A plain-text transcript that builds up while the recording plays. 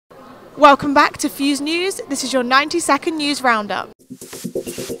Welcome back to Fuse News. This is your 90-second news roundup.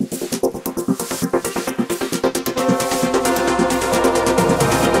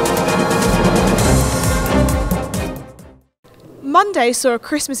 Monday saw a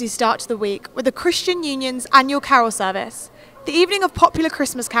Christmassy start to the week with the Christian Union's annual carol service. The evening of popular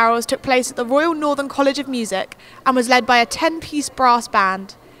Christmas carols took place at the Royal Northern College of Music and was led by a 10-piece brass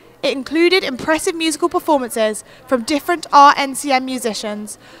band. It included impressive musical performances from different RNCM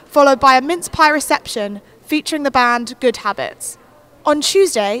musicians, followed by a mince pie reception featuring the band Good Habits. On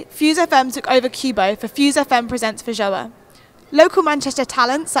Tuesday, Fuse FM took over Cubo for Fuse FM Presents Feijoa. Local Manchester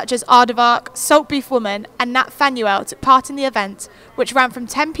talents such as Aardvark, Salt Beef Woman and Nat Fanuel took part in the event, which ran from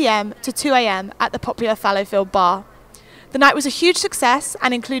 10 p.m. to 2 a.m. at the popular Fallowfield Bar. The night was a huge success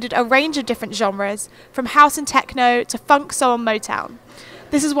and included a range of different genres, from house and techno to funk, soul and Motown.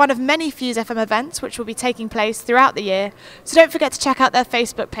 This is one of many Fuse FM events which will be taking place throughout the year, so don't forget to check out their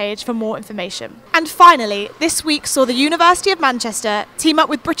Facebook page for more information. And finally, this week saw the University of Manchester team up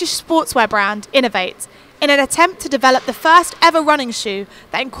with British sportswear brand Innovate in an attempt to develop the first ever running shoe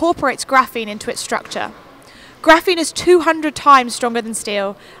that incorporates graphene into its structure. Graphene is 200 times stronger than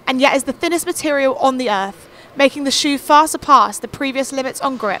steel and yet is the thinnest material on the earth, making the shoe far surpass the previous limits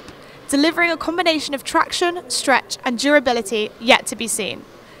on grip, delivering a combination of traction, stretch and durability yet to be seen.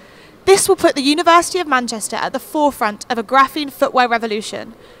 This will put the University of Manchester at the forefront of a graphene footwear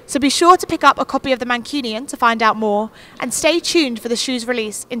revolution, so be sure to pick up a copy of the Mancunian to find out more and stay tuned for the shoe's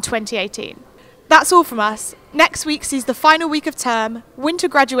release in 2018. That's all from us. Next week sees the final week of term, winter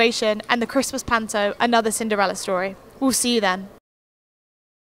graduation and the Christmas panto, another Cinderella story. We'll see you then.